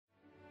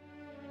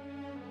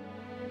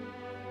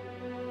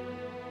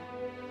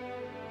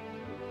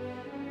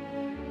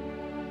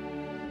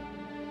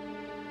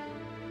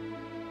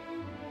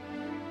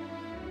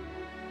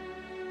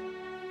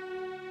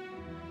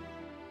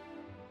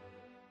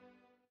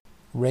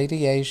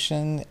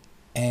Radiation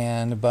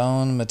and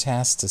bone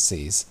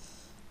metastases.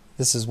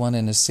 This is one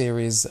in a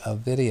series of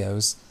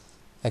videos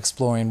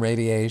exploring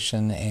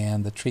radiation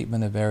and the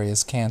treatment of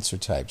various cancer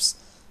types.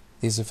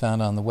 These are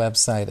found on the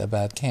website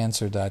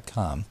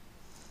aboutcancer.com.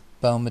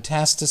 Bone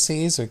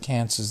metastases are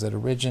cancers that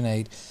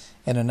originate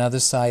in another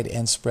site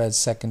and spread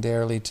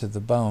secondarily to the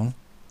bone.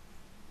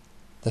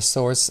 The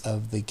source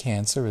of the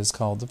cancer is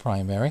called the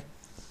primary.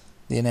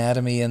 The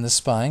anatomy in the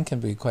spine can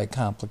be quite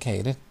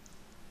complicated,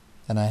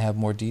 and I have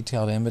more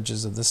detailed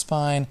images of the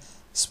spine,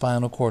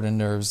 spinal cord, and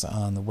nerves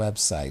on the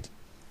website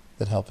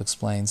that help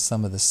explain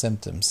some of the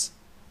symptoms.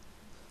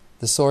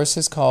 The source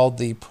is called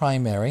the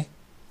primary.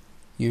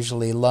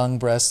 Usually lung,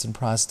 breast, and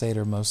prostate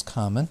are most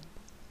common.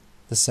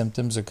 The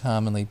symptoms are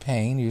commonly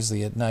pain,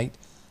 usually at night,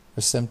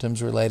 or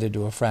symptoms related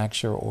to a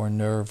fracture or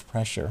nerve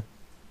pressure.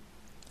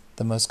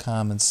 The most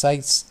common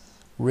sites: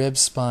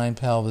 ribs, spine,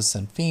 pelvis,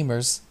 and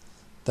femurs,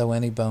 though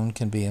any bone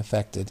can be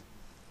affected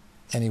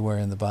anywhere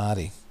in the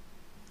body.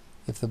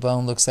 If the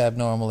bone looks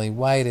abnormally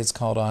white, it's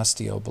called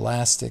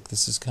osteoblastic.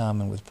 This is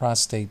common with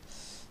prostate.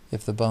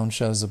 If the bone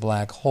shows a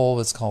black hole,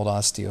 it's called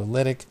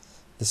osteolytic.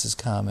 This is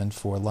common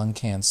for lung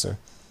cancer.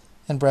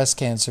 And breast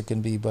cancer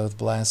can be both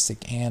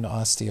blastic and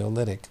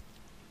osteolytic.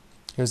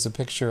 Here's a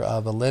picture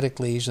of a lytic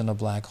lesion, a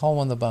black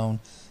hole in the bone,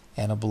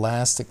 and a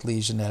blastic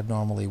lesion,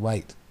 abnormally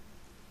white.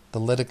 The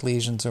lytic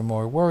lesions are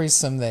more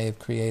worrisome. They have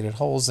created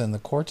holes in the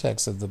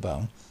cortex of the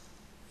bone,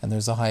 and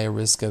there's a higher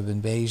risk of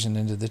invasion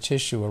into the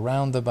tissue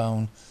around the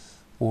bone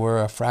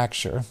or a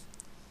fracture.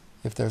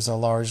 If there's a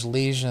large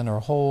lesion or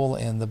hole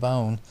in the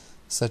bone,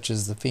 such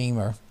as the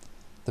femur,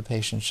 the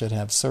patient should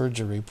have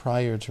surgery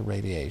prior to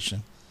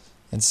radiation.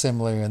 And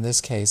similarly, in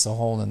this case, a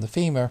hole in the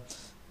femur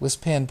was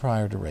pinned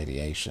prior to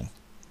radiation,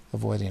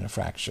 avoiding a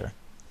fracture.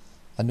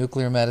 A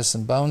nuclear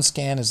medicine bone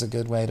scan is a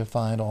good way to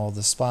find all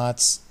the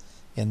spots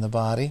in the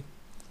body.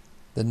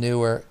 The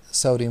newer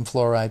sodium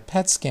fluoride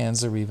PET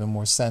scans are even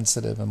more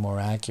sensitive and more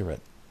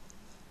accurate.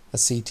 A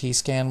CT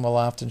scan will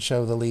often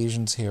show the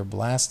lesions here,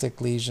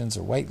 blastic lesions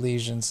or white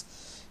lesions,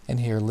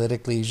 and here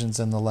lytic lesions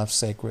in the left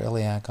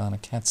sacroiliac on a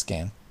CAT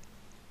scan.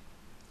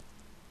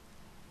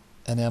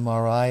 An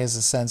MRI is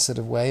a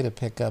sensitive way to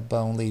pick up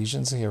bone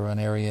lesions. Here an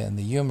area in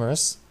the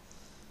humerus.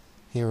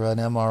 Here an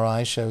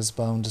MRI shows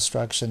bone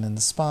destruction in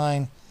the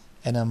spine.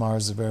 And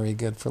MRIs are very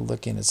good for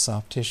looking at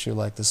soft tissue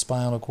like the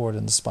spinal cord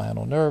and the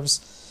spinal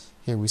nerves.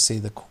 Here we see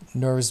the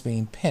nerves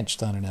being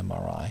pinched on an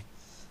MRI.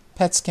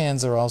 PET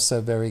scans are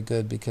also very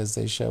good because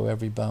they show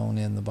every bone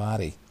in the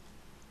body.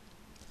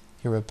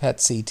 Here a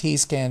PET CT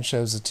scan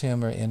shows a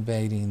tumor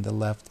invading the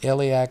left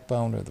iliac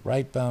bone or the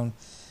right bone,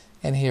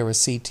 and here a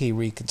CT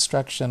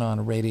reconstruction on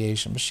a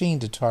radiation machine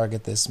to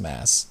target this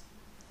mass.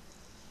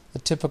 A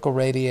typical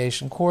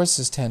radiation course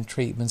is 10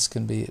 treatments,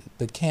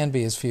 but can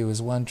be as few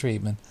as 1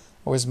 treatment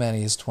or as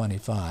many as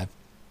 25.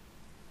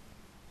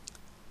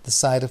 The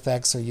side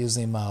effects are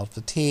usually mild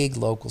fatigue,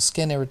 local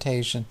skin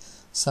irritation,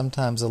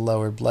 sometimes a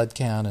lowered blood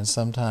count, and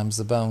sometimes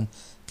the bone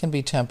can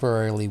be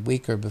temporarily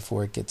weaker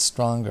before it gets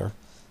stronger.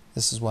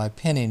 This is why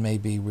pinning may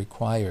be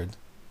required.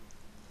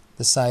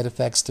 The side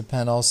effects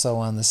depend also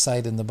on the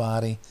site in the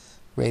body,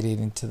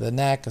 radiating to the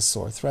neck, a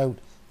sore throat,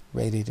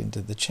 radiating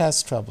to the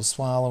chest, trouble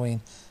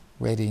swallowing,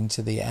 radiating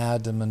to the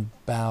abdomen,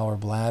 bowel, or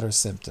bladder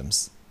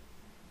symptoms.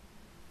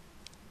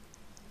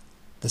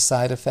 The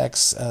side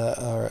effects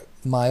are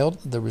mild.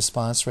 The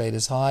response rate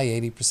is high,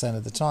 80%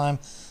 of the time.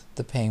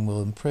 The pain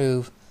will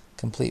improve.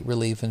 Complete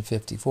relief in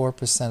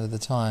 54% of the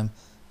time.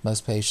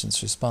 Most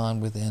patients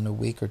respond within a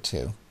week or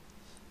two.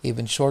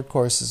 Even short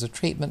courses of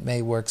treatment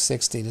may work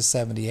 60 to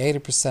 70,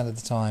 80% of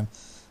the time,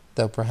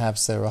 though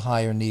perhaps there are a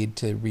higher need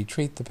to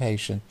retreat the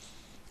patient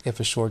if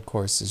a short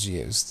course is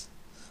used.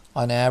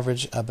 On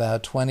average,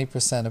 about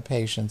 20% of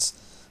patients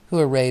who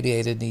are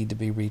radiated need to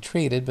be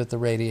retreated, but the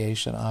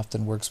radiation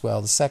often works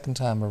well the second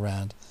time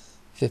around,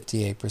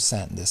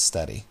 58% in this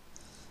study.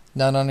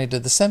 Not only do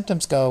the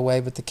symptoms go away,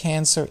 but the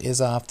cancer is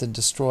often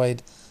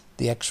destroyed.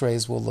 The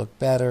x-rays will look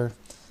better.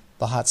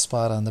 The hot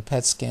spot on the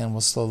PET scan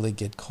will slowly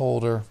get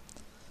colder.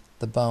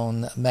 The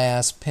bone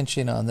mass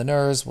pinching on the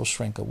nerves will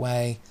shrink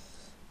away.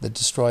 The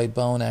destroyed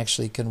bone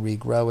actually can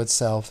regrow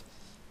itself.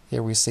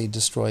 Here we see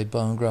destroyed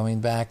bone growing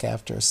back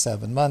after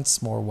 7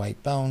 months, more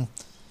white bone.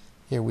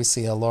 Here we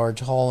see a large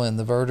hole in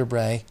the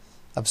vertebrae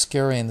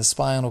obscuring the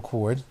spinal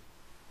cord.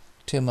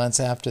 2 months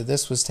after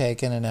this was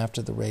taken and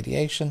after the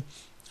radiation,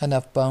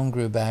 enough bone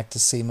grew back to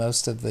see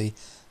most of the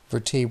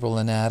vertebral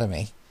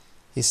anatomy.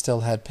 He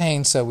still had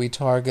pain, so we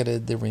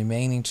targeted the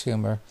remaining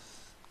tumor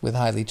with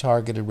highly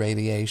targeted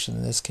radiation,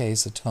 in this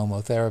case a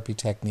tomotherapy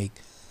technique,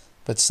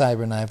 but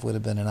CyberKnife would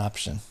have been an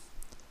option.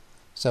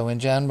 So in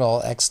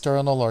general,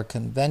 external or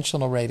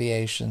conventional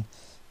radiation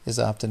is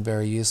often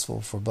very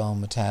useful for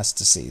bone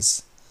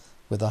metastases,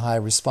 with a high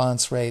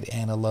response rate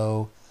and a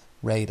low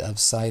rate of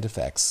side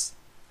effects.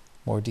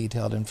 More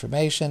detailed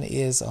information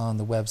is on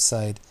the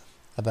website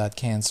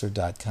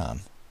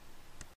aboutcancer.com.